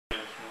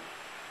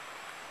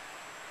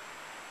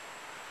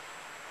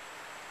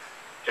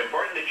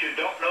that you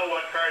don't know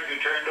what card you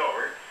turned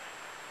over.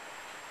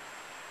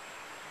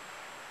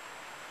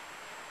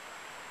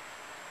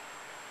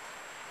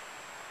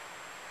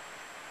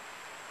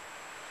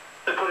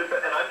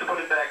 And I have to put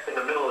it back in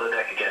the middle of the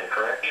deck again,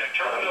 correct? Yeah,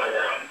 turn it over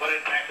and put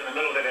it back in the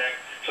middle of the deck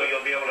so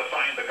you'll be able to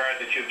find the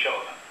card that you've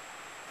chosen.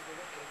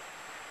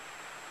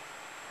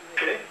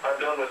 Okay,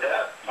 I'm done with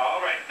that.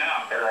 All right,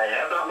 now. And I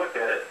have not looked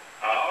at it.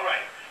 All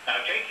right.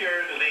 Now take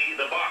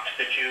the box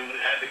that you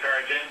had the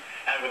cards in,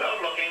 and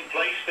without looking,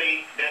 place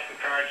the deck of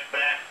cards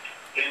back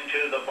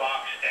into the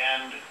box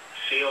and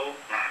seal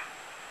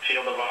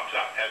the box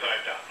up, as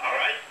I've done. All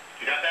right?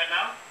 You got that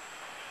now?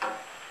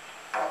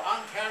 On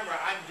camera,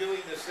 I'm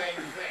doing the same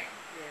thing,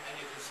 and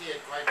you can see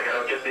it quite I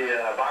gotta get the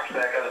box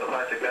back out of the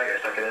plastic bag I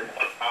stuck it in.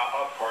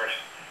 Of course.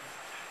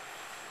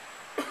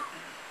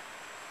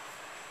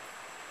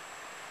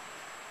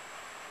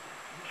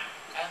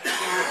 And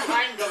there's a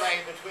time delay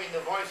between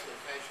the voices,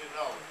 as you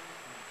know,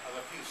 of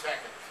a few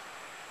seconds.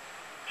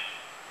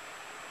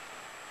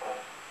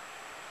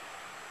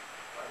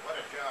 Boy, what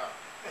a job.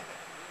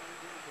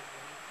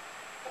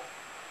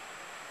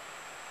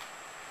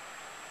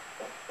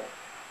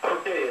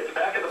 Okay, it's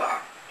back in the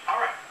box. All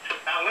right.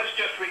 Now let's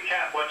just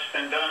recap what's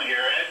been done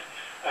here, Ed.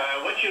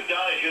 What you've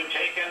done is you've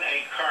taken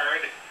a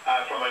card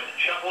from a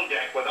shuffle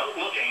deck without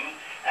looking,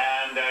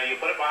 and you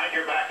put it behind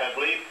your back, I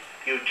believe.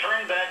 You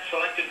turned that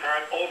selected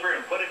card over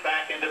and put it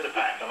back into the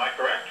pack. Am I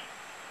correct?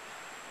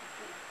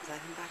 Is that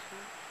him back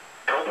there?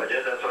 I hope I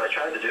did. That's what I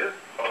tried to do.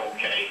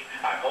 Okay.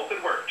 I hope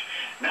it worked.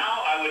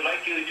 Now I would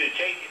like you to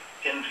take,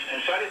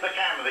 inside of the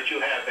camera that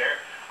you have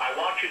there, I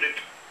want you to...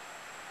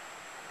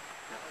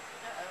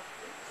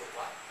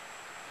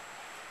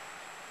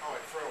 Oh,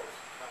 it froze.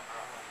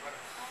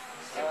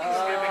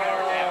 Skipping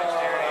over damage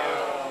area.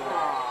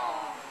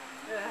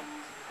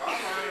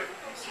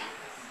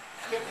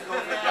 Skipping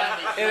over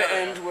damage. It'll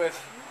end with,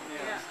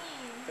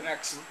 the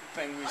next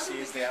thing we see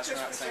is the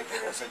astronaut saying,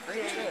 "That was a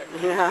great trick."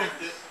 Yeah.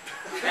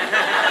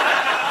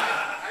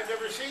 I've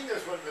never seen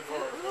this one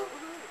before.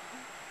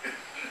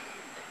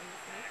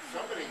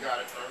 Somebody got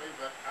it for me,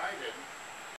 but I didn't.